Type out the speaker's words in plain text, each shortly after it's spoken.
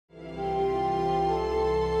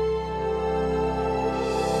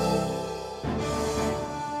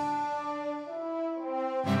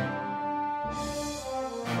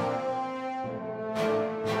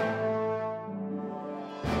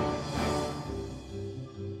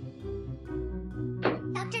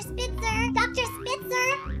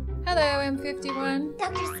Hello, M51.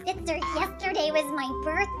 Dr. Spitzer, yesterday was my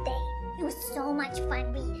birthday. It was so much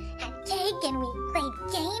fun. We had cake and we played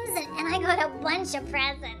games and I got a bunch of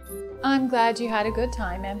presents. I'm glad you had a good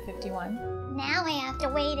time, M51. Now I have to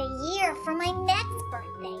wait a year for my next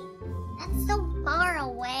birthday. That's so far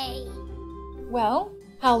away. Well,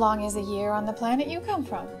 how long is a year on the planet you come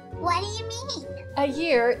from? What do you mean? A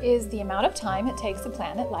year is the amount of time it takes a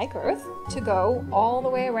planet like Earth to go all the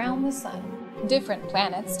way around the sun. Different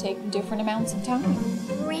planets take different amounts of time.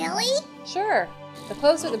 Really? Sure. The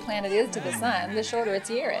closer the planet is to the sun, the shorter its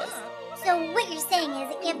year is. So what you're saying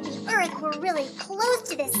is if the Earth were really close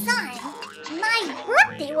to the sun, my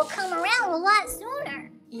birthday will come around a lot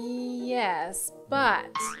sooner. Yes, but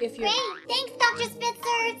if you're... Great, thanks Dr.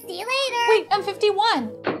 Spitzer. See you later. Wait,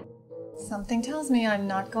 M51! Something tells me I'm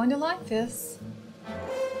not going to like this.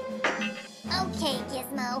 Okay,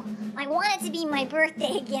 Gizmo. I want it to be my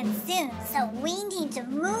birthday again soon, so we need to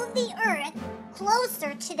move the Earth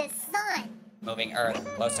closer to the sun. Moving Earth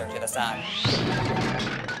closer to the sun.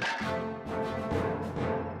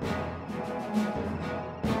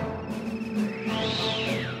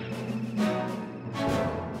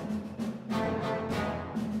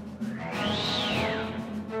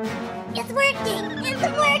 It's working! It's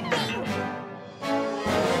working!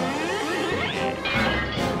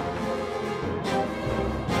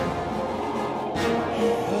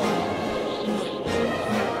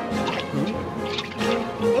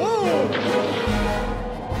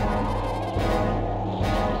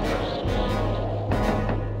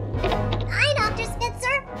 Hi, Dr.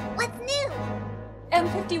 Spitzer. What's new?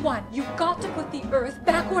 M51, you've got to put the Earth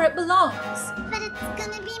back where it belongs. But it's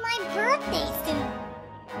gonna be my birthday soon.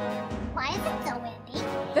 Why is it so windy?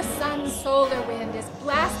 The sun's solar wind is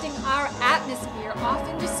blasting our atmosphere off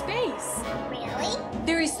into space. Really?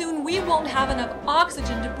 Very soon we won't have enough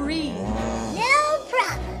oxygen to breathe. No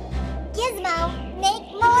problem. Gizmo,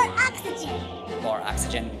 make more oxygen. More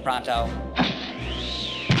oxygen, pronto.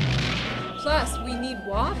 Plus, we need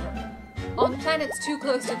water. On planets too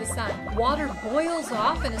close to the sun, water boils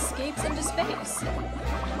off and escapes into space.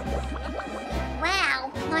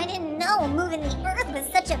 Wow, I didn't know moving the Earth was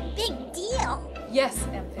such a big deal. Yes,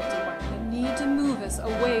 M51, we need to move us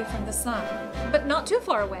away from the sun. But not too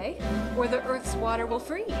far away, or the Earth's water will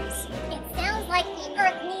freeze. It sounds like the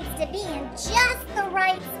Earth needs to be in just the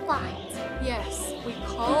right spot. Yes, we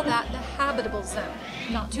call that the habitable zone.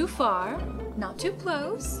 Not too far, not too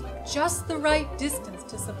close, just the right distance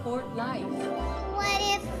to support life. What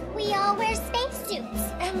if we all wear spacesuits?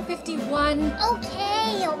 M51,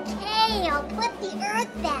 Okay, I'll put the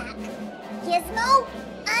Earth back. Gizmo,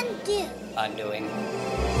 undo. Undoing.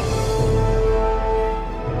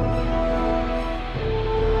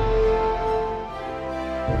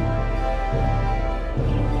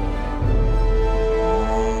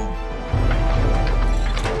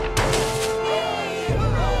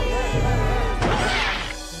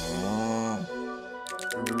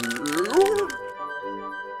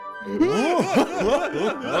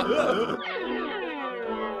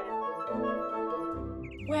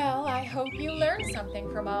 well, I hope you learned something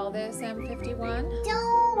from all this, M51.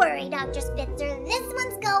 Don't worry, Dr. Spitzer. This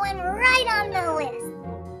one's going right on the list.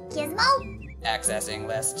 Gizmo? Accessing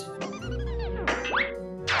list.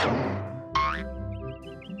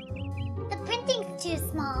 The printing's too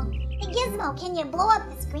small. Hey, Gizmo, can you blow up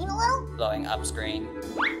the screen a little? Blowing up screen.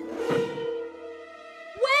 Wait!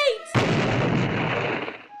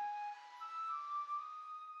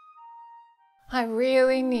 I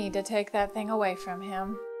really need to take that thing away from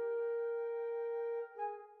him.